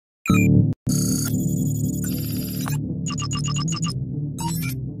Hello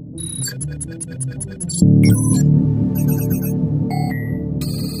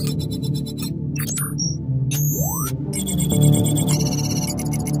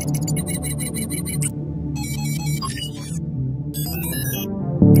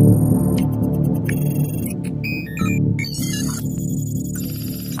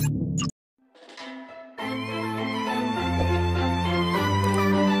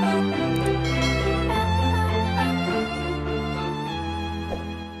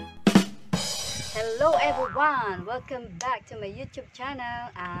everyone! Welcome back to my YouTube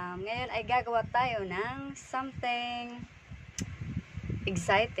channel. Ngayon ay gagawa tayo ng something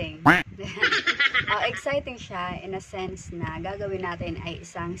exciting. Exciting siya in a sense na gagawin natin ay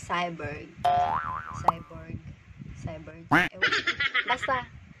isang cyborg. Basta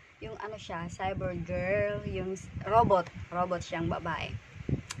yung ano siya, cyborg girl, yung robot siyang babae.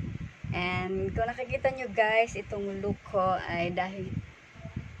 And kung nakikita nyo guys, itong look ko ay dahil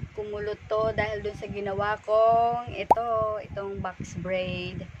kumulot to dahil dun sa ginawa kong itong box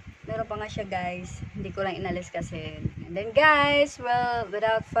braid. Meron pa nga siya guys, hindi ko lang inalis kasi. And then guys, well,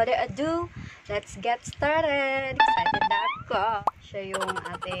 without further ado, let's get started. Excited na ako. Siya yung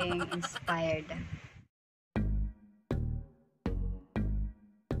ating inspired.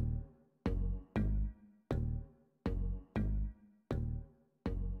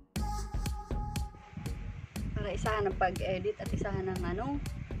 Para isahan ng pag-edit at isahan ng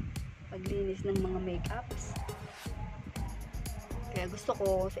paglinis ng mga makeups. Kaya gusto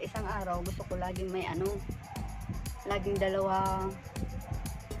ko sa isang araw, gusto ko laging may laging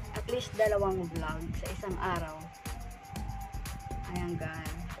at least dalawang vlog sa isang araw. Ayan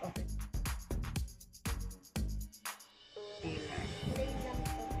guys. Okay.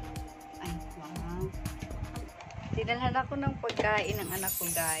 Ay, wow. Dinalhan ako ng pagkain ng anak ko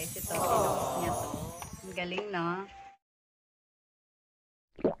guys. Ito, pinost niya to. Ang galing, no?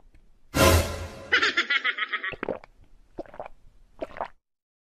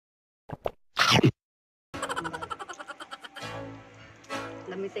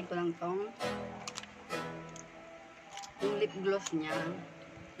 Lamitin ko lang tong yung lip gloss niya.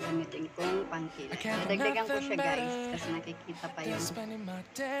 Lamitin kong pangkil. Nadagdagan ko siya guys kasi nakikita pa yun.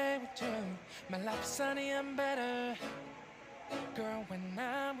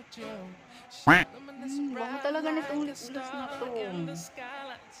 Bango talaga nitong lip gloss na to.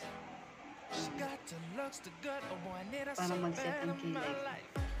 Para mag-set ang kilay.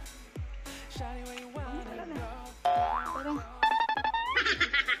 Bango talaga.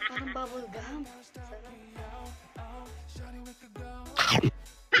 Parang bubble gum. Sarap.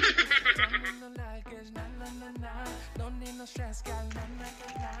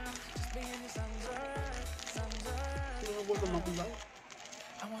 Gugutom ako ba?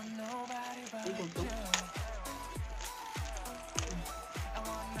 Gugutom.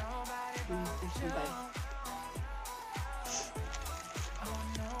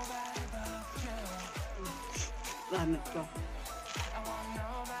 Gamit ko.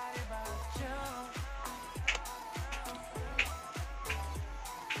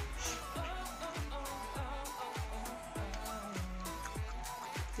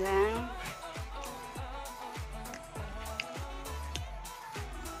 Lang.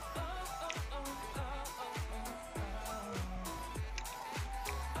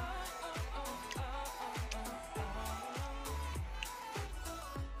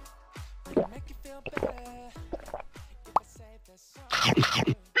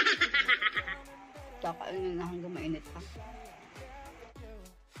 Kakainin na hanggang mainit pa.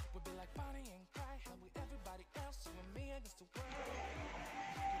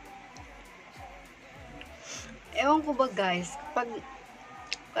 Ewan ko ba guys, pag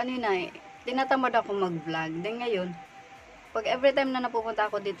kanina tinatamad ako mag-vlog. Then ngayon, pag every time na napupunta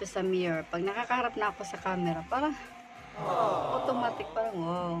ako dito sa mirror, pag nakakaharap na ako sa camera, parang automatic, parang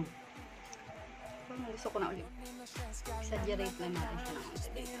wow. Parang gusto ko na ulit. Exaggerate lang natin siya ng konti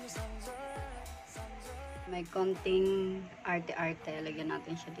dito. May konting arte-arte. Lagyan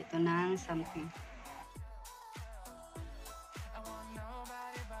natin siya dito ng something.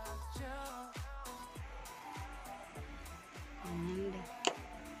 And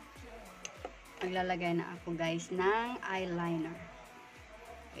maglalagay na ako guys ng eyeliner.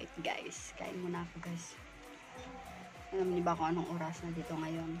 Wait guys, kain muna ako guys. Alam niyo ba kung anong oras na dito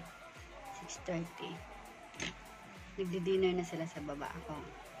ngayon? 6:30. Nagdi-dinner na sila sa baba. Ako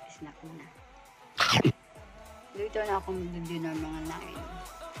snack muna. Dito na ako magdi-dinner mga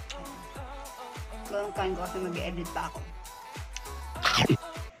 9. Ganun kain ko kasi mag-edit pa ako.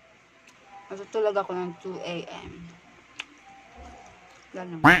 Matutulog ako ng 2 AM.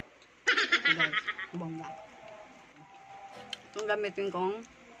 Ganun. guys. Bongga. Itong gamitin kong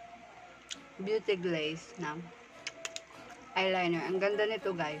beauty glaze na eyeliner. Ang ganda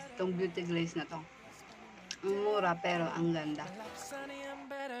nito guys. Itong beauty glaze na to. Ang mura pero ang ganda.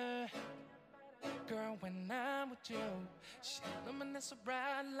 Girl, when I'm with you, she luminous so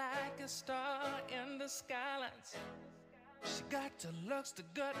bright like a star in the skylines. She got the looks, the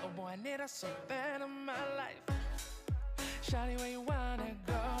good, oh boy, I need her so bad in my life. Shawty, where you wanna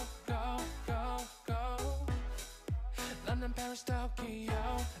go, go, go, go? London, Paris, Tokyo,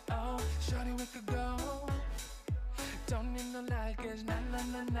 oh, shawty, we could go. Don't need no luggage, nah, nah,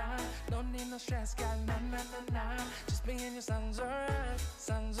 nah, nah. Don't need no stress, girl, nah, nah, nah, nah. Just me and your sun's alright,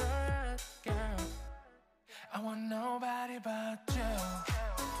 girl. I want nobody but you.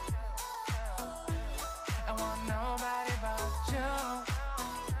 I want nobody but you.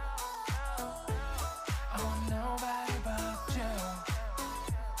 I want nobody but you.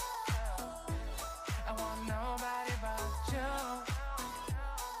 I want nobody but you.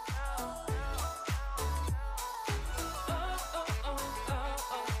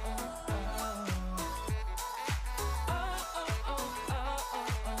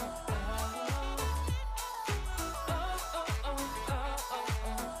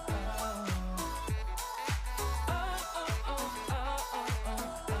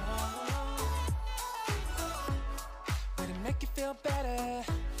 Feel better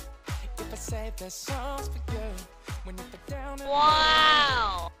if I say the songs for you when you put down.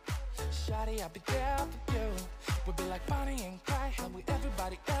 Wow! Shawty, I'll be there for you. We'll be like Bonnie and Clyde, how with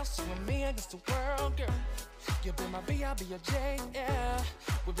everybody else, you and me against the world, girl. You'll be my B, I'll be your J, yeah.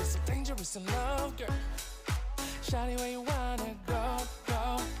 We'll be so dangerous in love, girl. Shawty, where you wanna go,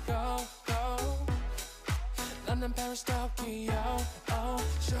 go, go, go? London, Paris, Tokyo, oh,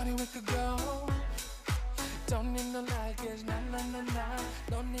 shawty, we could go. Don't need no luggage, nah, nah, nah, nah.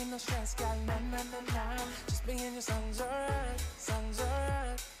 Don't need no stress, girl, nah, nah, nah, nah. Just me and your sun's alright,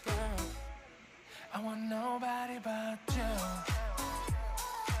 girl. I want nobody but you.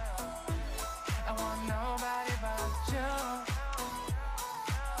 I want nobody but you.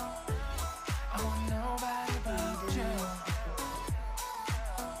 I want nobody but you.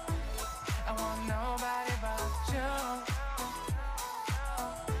 I want nobody but you.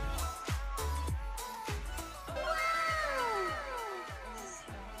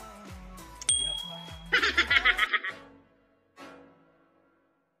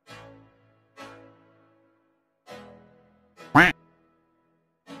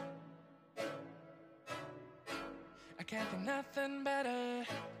 'I can't think nothing better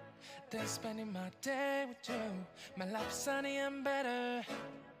than spending my day with you. My life's sunny and better.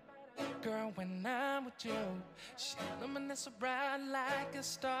 Girl, when I'm with you, she luminous so bright like a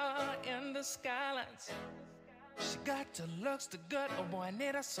star in the skylines. She got the looks, the good, oh boy, I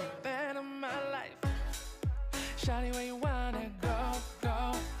need her so bad in my life. Shawty, where you wanna go,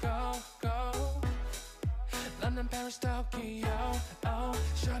 go, go, go? London, Paris, Tokyo, oh,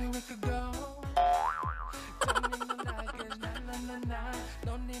 shawty, we could go. Don't need no luggage, nah, nah, nah, nah.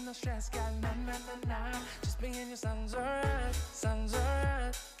 Don't need no stress, girl, nah, nah, nah, nah. Just me and your sun's alright,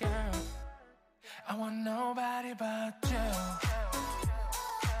 girl. I want nobody but you.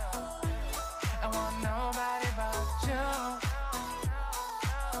 I want nobody but you.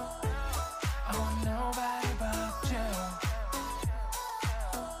 I want nobody but you.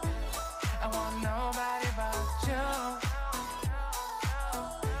 I want nobody but you.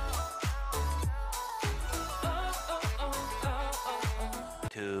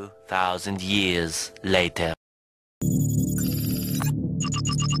 2,000 years later.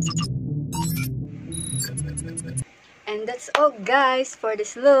 And that's all guys for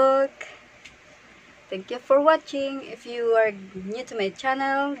this look. Thank you for watching. If you are new to my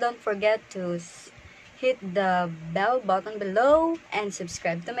channel, don't forget to hit the bell button below and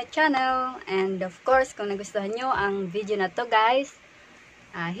subscribe to my channel. And of course, kung nagustuhan nyo ang video na to guys,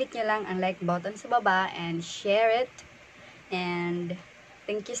 hit nyo lang ang like button sa baba and share it. And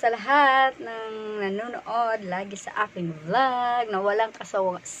thank you sa lahat ng nanonood lagi sa aking vlog na walang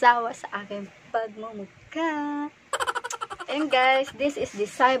kasawa-sawa sa aking pagmumukha. And guys, this is the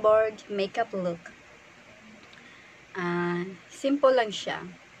Cyborg makeup look. Simple lang siya.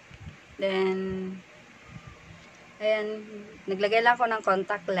 Then, ayan, naglagay lang ako ng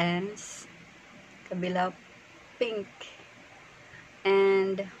contact lens. Kabila, pink.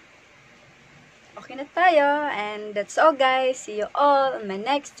 And, okay na tayo. And that's all guys. See you all on my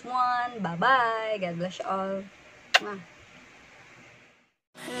next one. Bye-bye. God bless you all. Mwah.